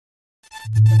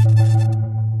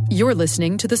You're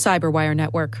listening to the Cyberwire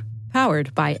Network,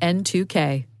 powered by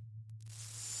N2K.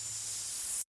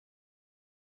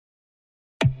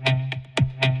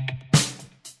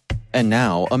 And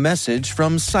now, a message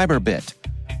from Cyberbit.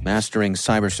 Mastering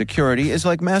cybersecurity is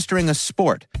like mastering a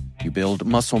sport. You build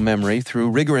muscle memory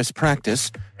through rigorous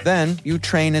practice, then you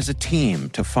train as a team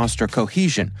to foster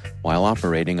cohesion while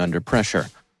operating under pressure.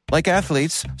 Like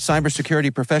athletes,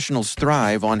 cybersecurity professionals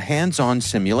thrive on hands-on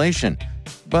simulation.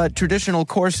 But traditional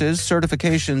courses,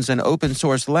 certifications, and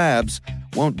open-source labs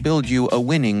won't build you a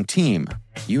winning team.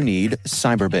 You need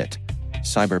Cyberbit.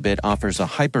 Cyberbit offers a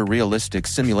hyper-realistic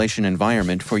simulation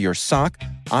environment for your SOC,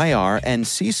 IR, and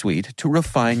C-suite to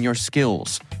refine your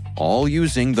skills, all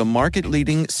using the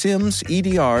market-leading SIMs,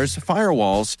 EDRs,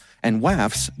 firewalls, and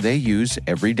WAFs they use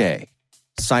every day.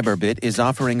 Cyberbit is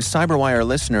offering Cyberwire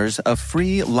listeners a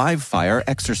free live-fire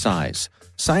exercise.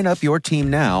 Sign up your team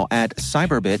now at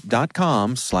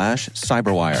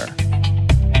cyberbit.com/cyberwire.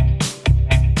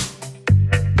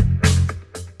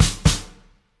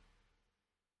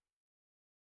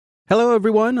 Hello,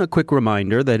 everyone. A quick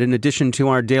reminder that in addition to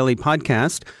our daily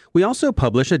podcast, we also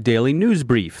publish a daily news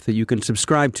brief that you can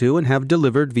subscribe to and have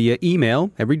delivered via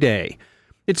email every day.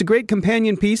 It's a great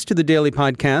companion piece to the daily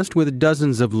podcast with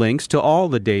dozens of links to all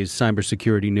the day's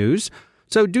cybersecurity news.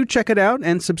 So do check it out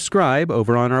and subscribe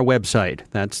over on our website.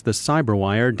 That's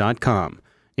thecyberwire.com.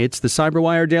 It's the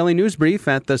Cyberwire Daily News Brief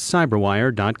at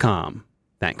thecyberwire.com.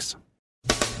 Thanks.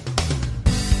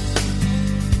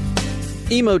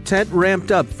 Emotet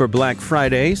ramped up for Black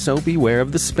Friday, so beware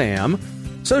of the spam.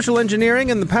 Social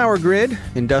engineering and the power grid.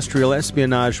 Industrial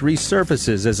espionage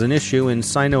resurfaces as an issue in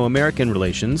Sino-American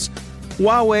relations.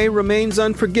 Huawei remains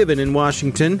unforgiven in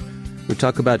Washington. We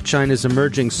talk about China's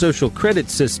emerging social credit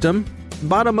system.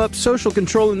 Bottom-up social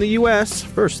control in the U.S.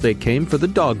 First they came for the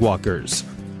dog walkers.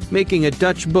 Making a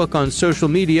Dutch book on social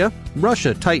media.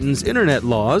 Russia tightens internet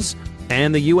laws.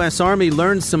 And the U.S. Army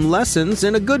learned some lessons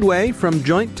in a good way from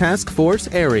Joint Task Force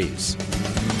Ares.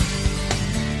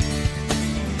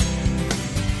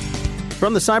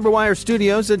 From the Cyberwire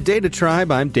studios at Data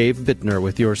Tribe, I'm Dave Bittner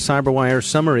with your Cyberwire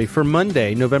summary for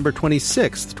Monday, November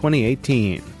 26,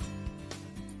 2018.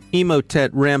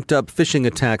 Emotet ramped up phishing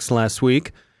attacks last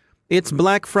week. Its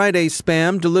Black Friday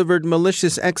spam delivered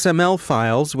malicious XML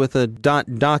files with a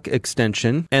 .doc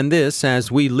extension, and this,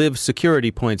 as We Live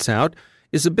Security points out,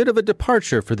 is a bit of a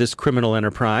departure for this criminal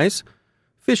enterprise.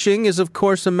 Phishing is, of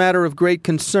course, a matter of great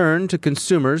concern to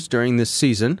consumers during this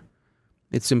season.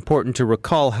 It's important to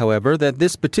recall, however, that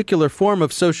this particular form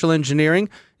of social engineering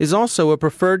is also a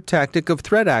preferred tactic of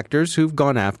threat actors who've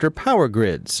gone after power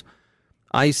grids.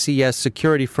 ICS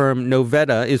security firm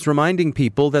Novetta is reminding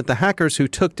people that the hackers who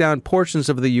took down portions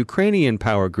of the Ukrainian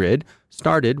power grid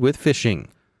started with phishing.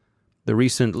 The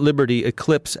recent Liberty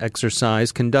Eclipse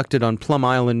exercise conducted on Plum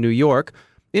Island, New York,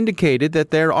 indicated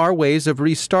that there are ways of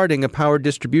restarting a power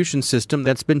distribution system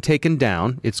that's been taken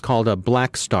down. It's called a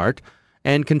black start.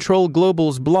 And Control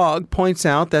Global's blog points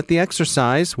out that the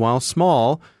exercise, while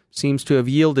small, seems to have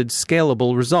yielded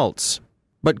scalable results.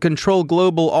 But Control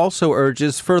Global also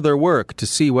urges further work to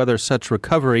see whether such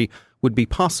recovery would be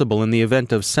possible in the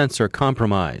event of sensor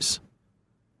compromise.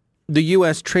 The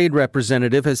U.S. Trade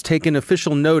Representative has taken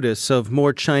official notice of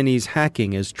more Chinese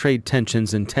hacking as trade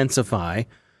tensions intensify.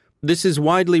 This is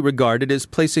widely regarded as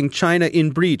placing China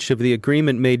in breach of the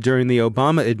agreement made during the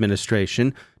Obama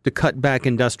administration to cut back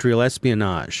industrial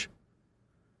espionage.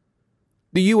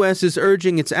 The U.S. is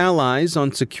urging its allies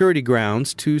on security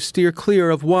grounds to steer clear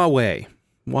of Huawei.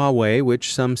 Huawei,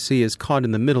 which some see as caught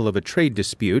in the middle of a trade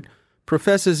dispute,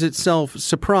 professes itself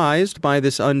surprised by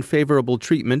this unfavorable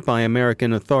treatment by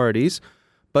American authorities,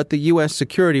 but the U.S.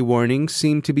 security warnings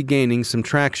seem to be gaining some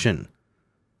traction.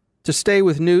 To stay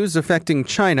with news affecting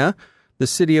China, the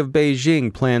city of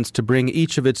Beijing plans to bring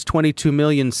each of its 22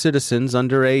 million citizens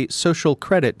under a social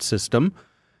credit system,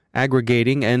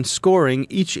 aggregating and scoring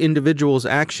each individual's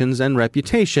actions and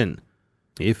reputation.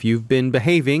 If you've been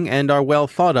behaving and are well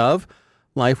thought of,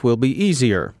 life will be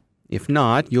easier. If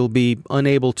not, you'll be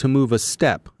unable to move a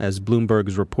step, as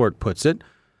Bloomberg's report puts it.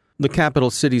 The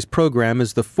capital city's program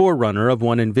is the forerunner of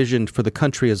one envisioned for the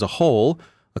country as a whole,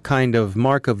 a kind of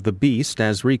mark of the beast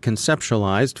as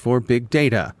reconceptualized for big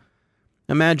data.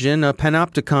 Imagine a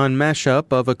panopticon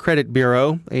mashup of a credit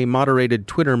bureau, a moderated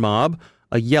Twitter mob,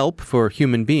 a Yelp for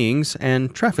human beings,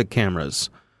 and traffic cameras.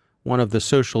 One of the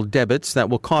social debits that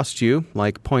will cost you,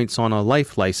 like points on a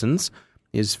life license,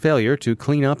 is failure to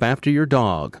clean up after your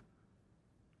dog.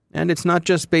 And it's not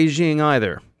just Beijing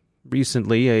either.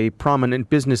 Recently, a prominent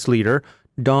business leader,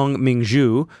 Dong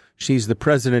Mingzhu, she's the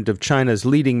president of China's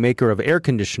leading maker of air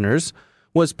conditioners,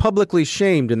 was publicly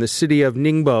shamed in the city of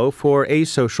Ningbo for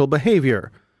asocial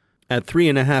behavior. At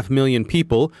 3.5 million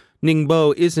people,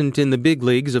 Ningbo isn't in the big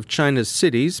leagues of China's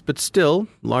cities, but still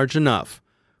large enough.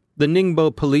 The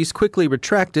Ningbo police quickly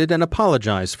retracted and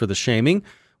apologized for the shaming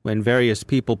when various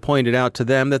people pointed out to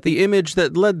them that the image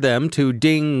that led them to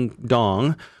Ding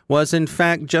Dong was in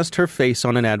fact just her face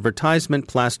on an advertisement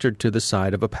plastered to the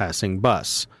side of a passing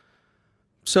bus.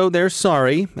 So they're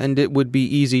sorry, and it would be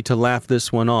easy to laugh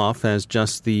this one off as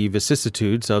just the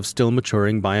vicissitudes of still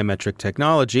maturing biometric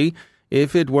technology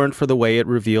if it weren't for the way it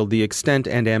revealed the extent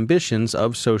and ambitions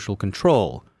of social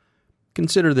control.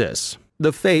 Consider this.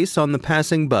 The face on the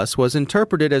passing bus was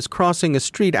interpreted as crossing a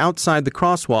street outside the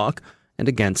crosswalk and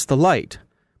against the light.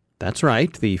 That's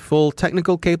right, the full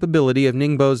technical capability of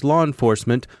Ningbo's law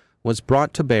enforcement was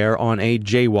brought to bear on a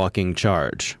jaywalking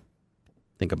charge.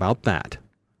 Think about that.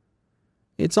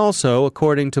 It's also,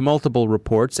 according to multiple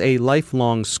reports, a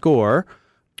lifelong score,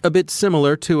 a bit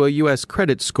similar to a U.S.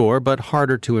 credit score but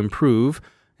harder to improve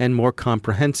and more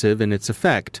comprehensive in its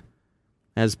effect.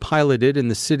 As piloted in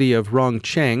the city of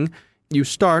Rongcheng, you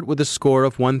start with a score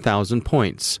of 1,000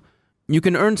 points. You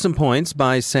can earn some points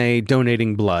by, say,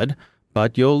 donating blood,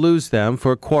 but you'll lose them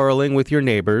for quarreling with your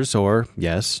neighbors or,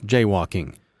 yes,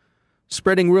 jaywalking.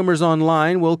 Spreading rumors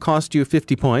online will cost you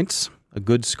 50 points. A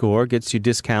good score gets you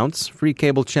discounts, free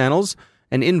cable channels,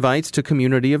 and invites to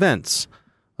community events.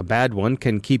 A bad one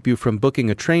can keep you from booking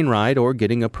a train ride or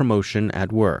getting a promotion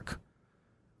at work.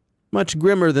 Much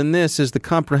grimmer than this is the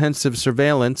comprehensive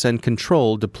surveillance and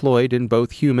control deployed in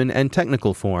both human and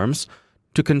technical forms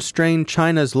to constrain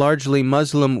China's largely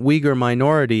Muslim Uyghur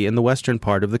minority in the western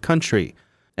part of the country.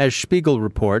 As Spiegel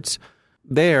reports,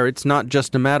 there it's not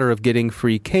just a matter of getting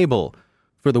free cable.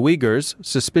 For the Uyghurs,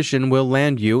 suspicion will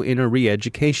land you in a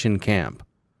re-education camp.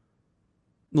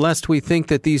 Lest we think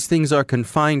that these things are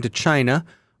confined to China,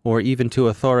 or even to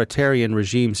authoritarian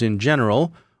regimes in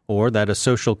general, or that a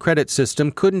social credit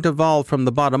system couldn't evolve from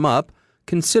the bottom up,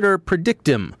 consider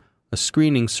Predictim, a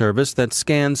screening service that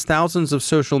scans thousands of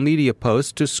social media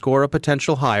posts to score a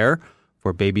potential hire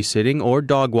for babysitting or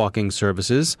dog walking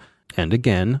services, and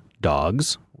again,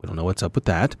 dogs, we don't know what's up with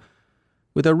that,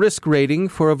 with a risk rating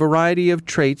for a variety of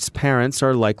traits parents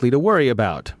are likely to worry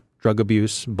about: drug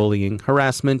abuse, bullying,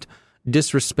 harassment,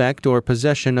 disrespect, or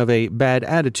possession of a bad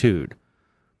attitude.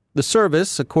 The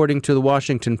service, according to the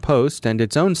Washington Post and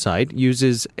its own site,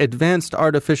 uses advanced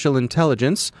artificial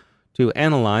intelligence to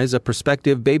analyze a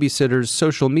prospective babysitter's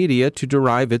social media to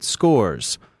derive its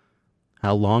scores.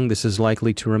 How long this is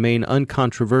likely to remain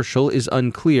uncontroversial is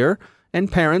unclear,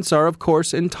 and parents are, of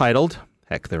course, entitled,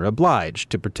 heck, they're obliged,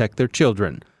 to protect their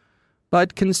children.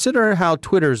 But consider how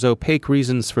Twitter's opaque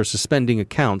reasons for suspending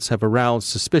accounts have aroused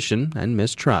suspicion and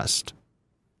mistrust.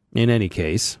 In any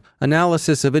case,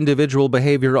 analysis of individual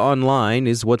behavior online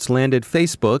is what's landed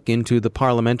Facebook into the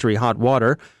parliamentary hot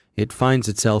water it finds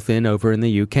itself in over in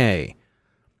the UK.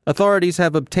 Authorities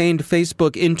have obtained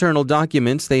Facebook internal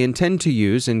documents they intend to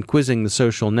use in quizzing the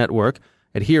social network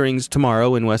at hearings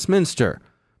tomorrow in Westminster.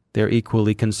 They're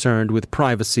equally concerned with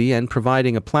privacy and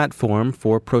providing a platform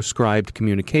for proscribed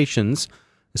communications,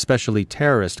 especially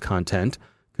terrorist content,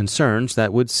 concerns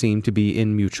that would seem to be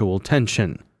in mutual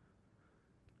tension.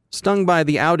 Stung by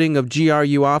the outing of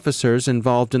GRU officers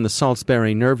involved in the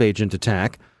Salisbury nerve agent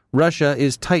attack, Russia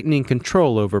is tightening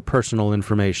control over personal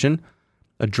information.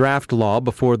 A draft law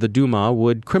before the Duma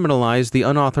would criminalize the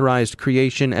unauthorized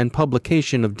creation and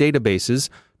publication of databases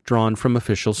drawn from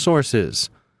official sources.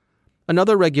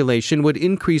 Another regulation would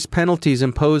increase penalties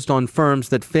imposed on firms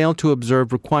that fail to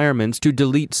observe requirements to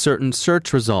delete certain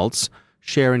search results,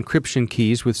 share encryption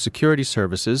keys with security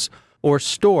services, or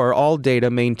store all data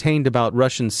maintained about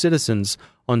Russian citizens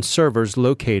on servers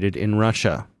located in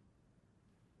Russia.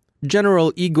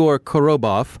 General Igor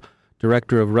Korobov,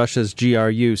 director of Russia's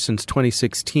GRU since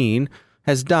 2016,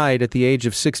 has died at the age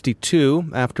of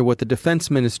 62 after what the Defense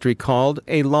Ministry called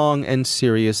a long and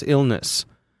serious illness.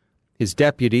 His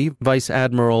deputy, Vice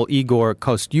Admiral Igor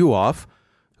Kostyuov,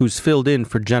 who's filled in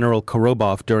for General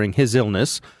Korobov during his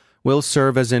illness, will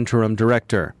serve as interim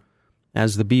director.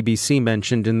 As the BBC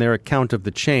mentioned in their account of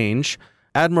the change,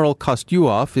 Admiral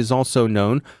Kostyuov is also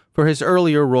known for his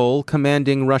earlier role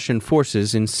commanding Russian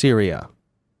forces in Syria.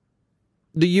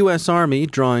 The U.S. Army,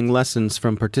 drawing lessons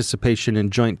from participation in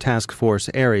Joint Task Force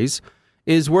Ares,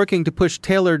 is working to push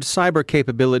tailored cyber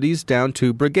capabilities down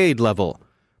to brigade level.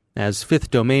 As Fifth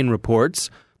Domain reports,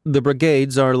 the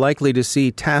brigades are likely to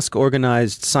see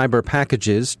task-organized cyber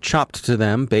packages chopped to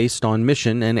them based on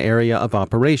mission and area of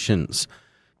operations.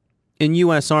 In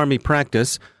U.S. Army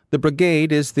practice, the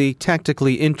brigade is the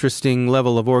tactically interesting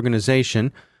level of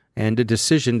organization, and a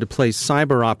decision to place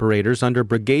cyber operators under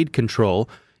brigade control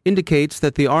indicates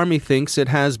that the Army thinks it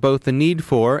has both the need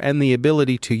for and the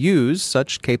ability to use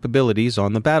such capabilities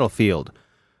on the battlefield.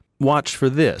 Watch for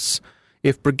this.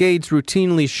 If brigades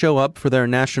routinely show up for their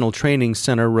National Training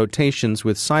Center rotations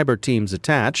with cyber teams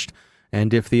attached,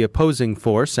 and if the opposing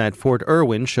force at Fort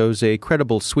Irwin shows a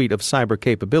credible suite of cyber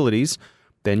capabilities,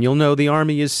 then you'll know the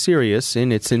Army is serious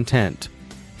in its intent.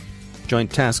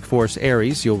 Joint Task Force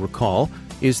Ares, you'll recall,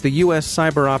 is the U.S.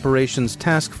 Cyber Operations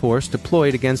Task Force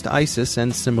deployed against ISIS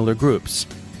and similar groups.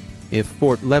 If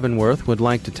Fort Leavenworth would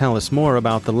like to tell us more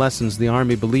about the lessons the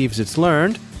Army believes it's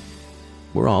learned,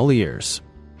 we're all ears.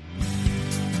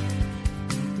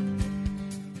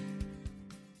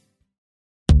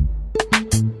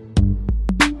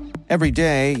 Every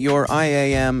day, your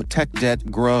IAM tech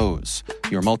debt grows.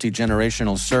 Your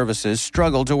multi-generational services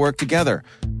struggle to work together.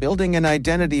 Building an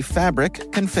identity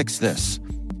fabric can fix this.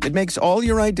 It makes all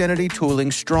your identity tooling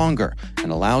stronger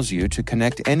and allows you to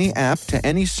connect any app to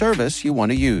any service you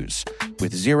want to use,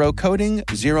 with zero coding,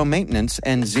 zero maintenance,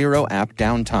 and zero app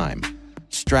downtime.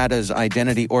 Strata's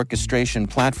identity orchestration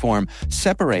platform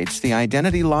separates the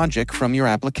identity logic from your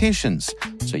applications,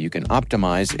 so you can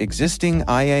optimize existing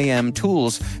IAM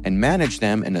tools and manage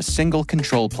them in a single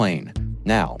control plane.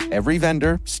 Now, every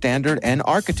vendor, standard, and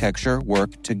architecture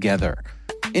work together.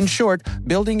 In short,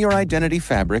 building your identity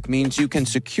fabric means you can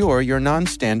secure your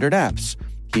non-standard apps,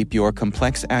 keep your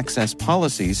complex access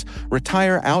policies,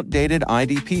 retire outdated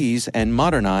IDPs, and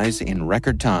modernize in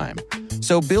record time.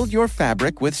 So build your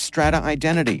fabric with Strata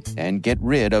Identity and get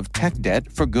rid of tech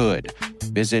debt for good.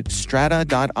 Visit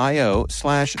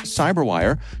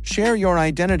strata.io/cyberwire, share your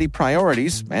identity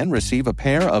priorities, and receive a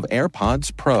pair of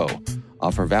AirPods Pro.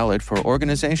 Offer valid for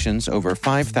organizations over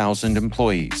 5,000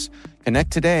 employees.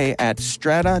 Connect today at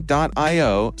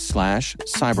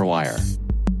strata.io/cyberwire.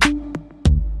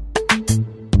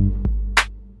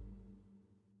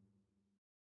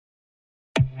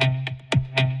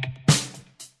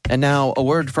 And now, a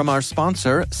word from our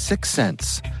sponsor, 6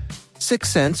 Sense. 6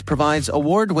 Sense provides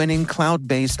award-winning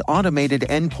cloud-based automated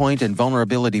endpoint and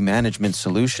vulnerability management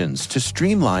solutions to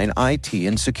streamline IT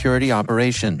and security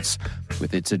operations.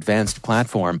 With its advanced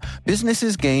platform,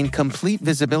 businesses gain complete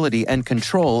visibility and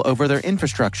control over their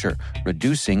infrastructure,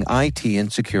 reducing IT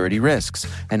and security risks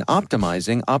and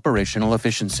optimizing operational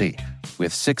efficiency.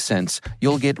 With 6 Sense,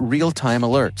 you'll get real-time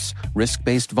alerts,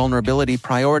 risk-based vulnerability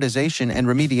prioritization and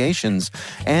remediations,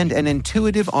 and an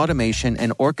intuitive automation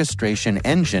and orchestration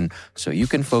engine so you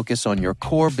can focus on your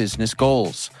core business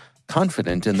goals,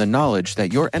 confident in the knowledge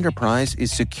that your enterprise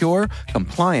is secure,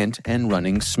 compliant, and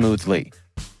running smoothly.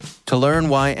 To learn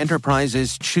why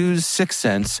enterprises choose 6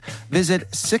 Sense,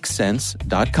 visit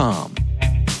 6sense.com.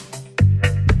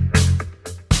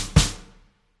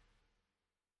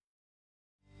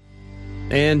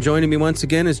 And joining me once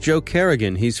again is Joe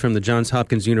Kerrigan. He's from the Johns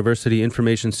Hopkins University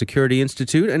Information Security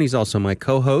Institute, and he's also my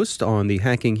co-host on the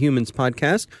Hacking Humans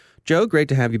podcast. Joe, great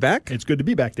to have you back. It's good to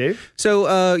be back, Dave.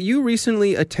 So you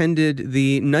recently attended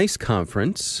the NICE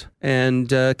conference and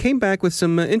came back with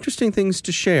some interesting things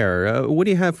to share. What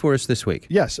do you have for us this week?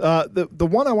 Yes. The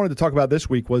one I wanted to talk about this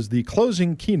week was the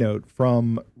closing keynote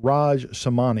from Raj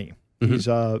Samani. Mm-hmm. He's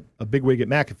a bigwig at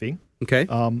McAfee. Okay.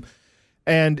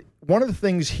 And one of the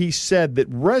things he said that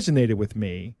resonated with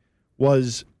me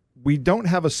was we don't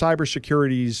have a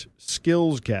cybersecurity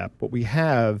skills gap. What we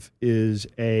have is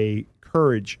a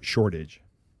courage shortage.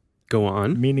 Go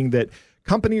on. Meaning that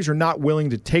companies are not willing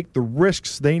to take the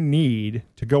risks they need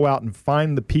to go out and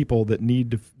find the people that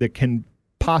that can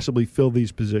possibly fill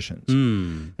these positions.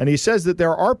 And he says that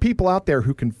there are people out there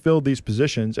who can fill these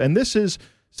positions, and this is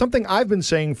something I've been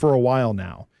saying for a while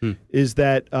now, is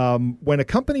that when a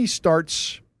company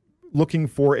starts looking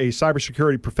for a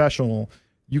cybersecurity professional,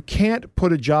 you can't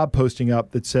put a job posting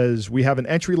up that says we have an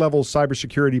entry-level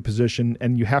cybersecurity position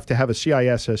and you have to have a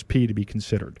CISSP to be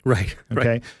considered. Right. Okay.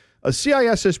 Right. A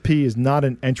CISSP is not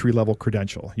an entry-level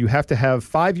credential. You have to have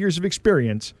 5 years of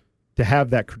experience to have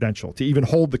that credential, to even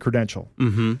hold the credential.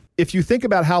 Mm-hmm. If you think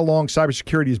about how long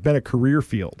cybersecurity has been a career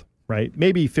field, right?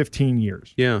 Maybe 15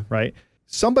 years. Yeah. Right?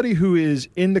 Somebody who is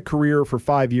in the career for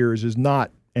 5 years is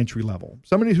not entry level.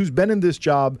 Somebody who's been in this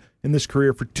job, in this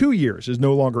career for 2 years is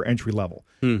no longer entry level.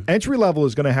 Entry level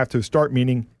is going to have to start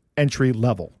meaning entry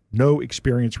level, no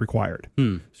experience required.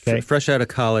 Okay? Fresh out of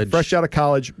college. Fresh out of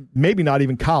college, maybe not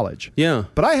even college. Yeah.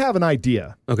 But I have an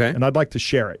idea. Okay. And I'd like to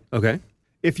share it. Okay.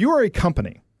 If you are a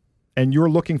company and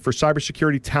you're looking for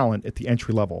cybersecurity talent at the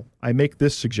entry level, I make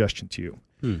this suggestion to you.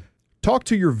 Talk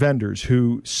to your vendors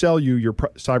who sell you your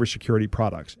cybersecurity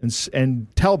products and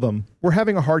tell them, we're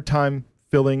having a hard time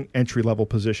filling entry-level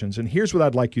positions, and here's what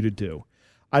I'd like you to do.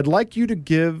 I'd like you to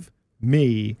give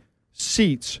me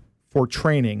seats for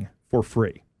training for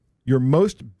free. Your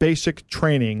most basic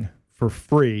training for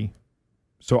free,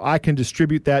 so I can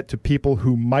distribute that to people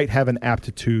who might have an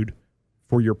aptitude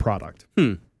for your product.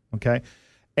 Okay?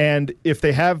 And if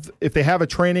they have a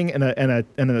training and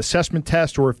an assessment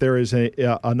test, or if there is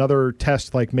another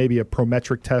test, like maybe a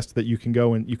prometric test that you can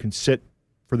go and you can sit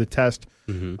for the test,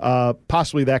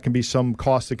 possibly that can be some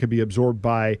cost that could be absorbed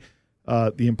by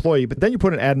the employee. But then you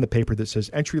put an ad in the paper that says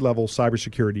entry-level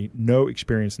cybersecurity, no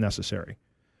experience necessary.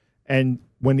 And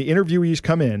when the interviewees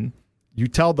come in, you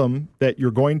tell them that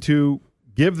you're going to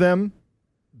give them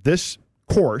this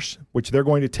course, which they're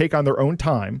going to take on their own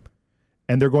time,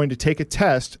 and they're going to take a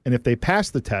test, and if they pass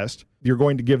the test, you're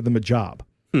going to give them a job.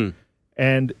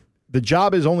 And the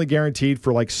job is only guaranteed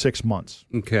for like 6 months.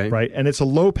 Okay. Right? And it's a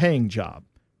low-paying job,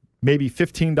 maybe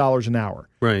 $15 an hour.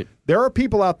 Right. There are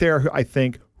people out there, I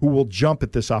think, who will jump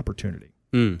at this opportunity.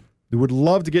 They would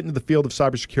love to get into the field of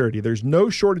cybersecurity. There's no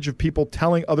shortage of people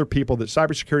telling other people that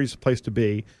cybersecurity is the place to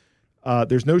be.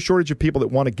 There's no shortage of people that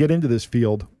want to get into this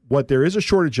field. What there is a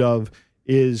shortage of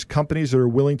is companies that are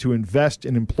willing to invest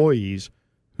in employees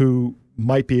who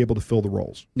might be able to fill the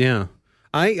roles. Yeah.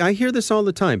 I hear this all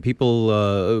the time.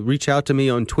 People reach out to me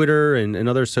on Twitter and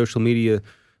other social media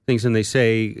things, and they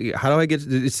say, how do I get,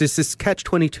 it's this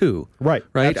catch-22. Right.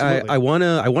 Absolutely. I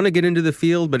want to get into the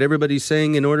field, but everybody's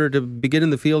saying in order to begin in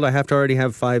the field, I have to already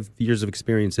have 5 years of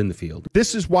experience in the field.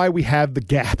 This is why we have the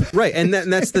gap. Right, and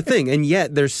that's the thing. And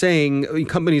yet they're saying,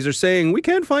 companies are saying, we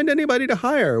can't find anybody to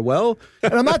hire. Well,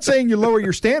 and I'm not saying you lower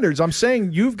your standards. I'm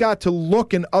saying you've got to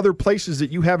look in other places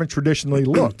that you haven't traditionally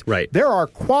looked. Right. There are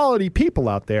quality people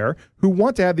out there who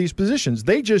want to have these positions.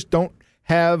 They just don't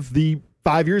have the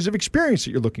 5 years of experience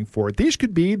that you're looking for. These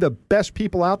could be the best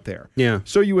people out there. Yeah.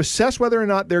 So you assess whether or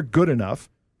not they're good enough,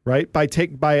 right? By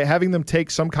having them take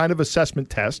some kind of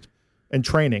assessment test and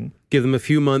training. Give them a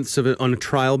few months on a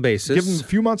trial basis. Give them a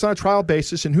few months on a trial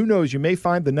basis, and who knows, you may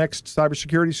find the next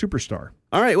cybersecurity superstar.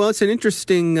 All right. Well, it's an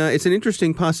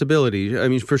interesting possibility. I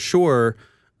mean, for sure,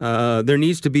 there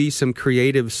needs to be some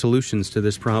creative solutions to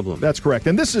this problem. That's correct.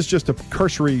 And this is just a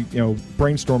cursory,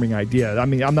 brainstorming idea. I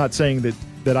mean, I'm not saying that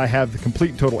I have the complete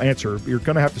and total answer. You're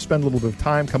going to have to spend a little bit of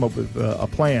time, come up with a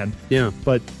plan. Yeah.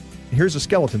 But here's a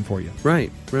skeleton for you.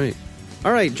 Right.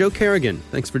 All right, Joe Kerrigan,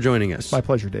 thanks for joining us. My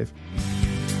pleasure, Dave.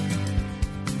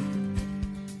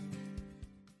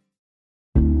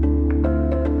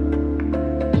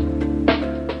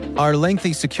 Are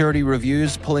lengthy security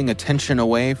reviews pulling attention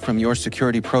away from your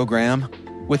security program?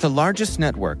 With the largest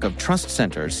network of trust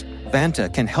centers,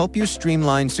 Vanta can help you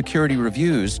streamline security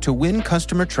reviews to win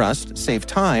customer trust, save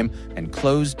time, and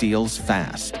close deals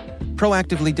fast.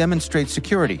 Proactively demonstrate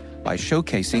security by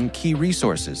showcasing key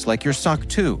resources like your SOC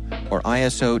 2 or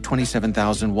ISO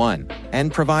 27001,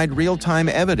 and provide real-time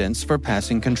evidence for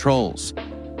passing controls.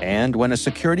 And when a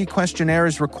security questionnaire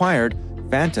is required,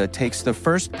 Vanta takes the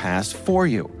first pass for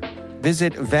you.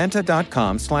 Visit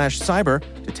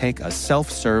vanta.com/cyber to take a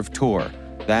self-serve tour.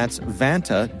 That's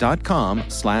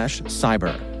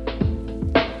vanta.com/cyber.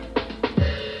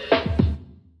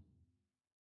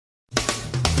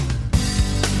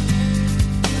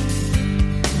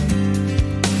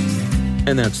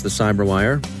 And that's the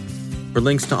Cyberwire. For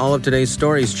links to all of today's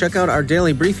stories, check out our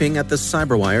daily briefing at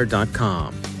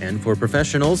thecyberwire.com. And for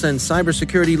professionals and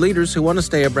cybersecurity leaders who want to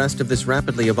stay abreast of this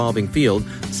rapidly evolving field,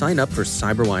 sign up for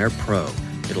Cyberwire Pro.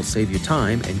 It'll save you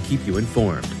time and keep you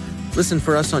informed. Listen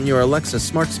for us on your Alexa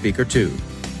smart speaker, too.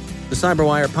 The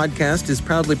Cyberwire podcast is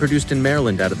proudly produced in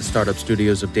Maryland out of the startup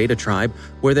studios of Data Tribe,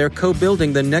 where they're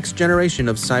co-building the next generation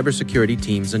of cybersecurity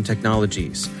teams and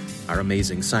technologies. Our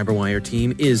amazing Cyberwire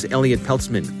team is Elliot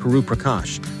Peltzman, Puru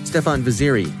Prakash, Stefan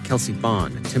Vaziri, Kelsey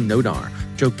Bond, Tim Nodar,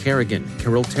 Joe Kerrigan,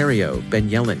 Carol Terrio, Ben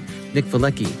Yellen, Nick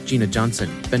Valecki, Gina Johnson,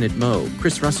 Bennett Moe,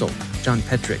 Chris Russell, John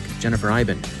Petrick, Jennifer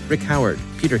Iben, Rick Howard,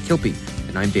 Peter Kilpie,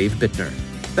 and I'm Dave Bittner.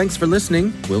 Thanks for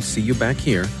listening. We'll see you back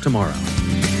here tomorrow.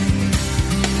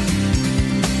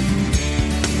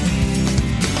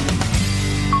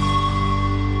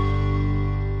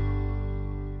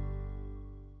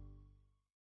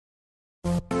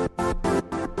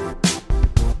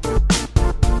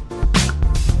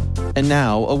 And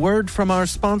now, a word from our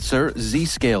sponsor,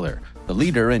 Zscaler, the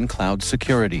leader in cloud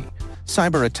security.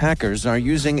 Cyber attackers are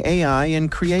using AI in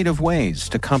creative ways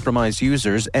to compromise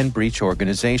users and breach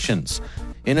organizations.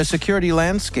 In a security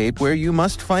landscape where you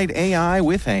must fight AI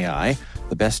with AI,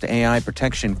 the best AI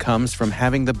protection comes from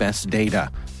having the best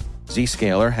data.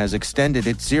 Zscaler has extended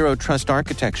its zero-trust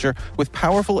architecture with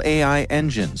powerful AI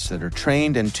engines that are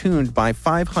trained and tuned by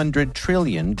 500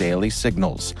 trillion daily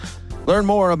signals. Learn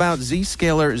more about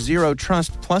Zscaler Zero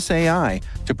Trust Plus AI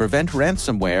to prevent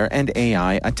ransomware and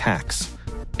AI attacks.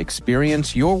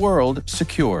 Experience your world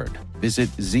secured. Visit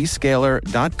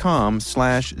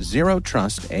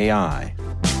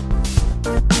zscaler.com/zerotrustai.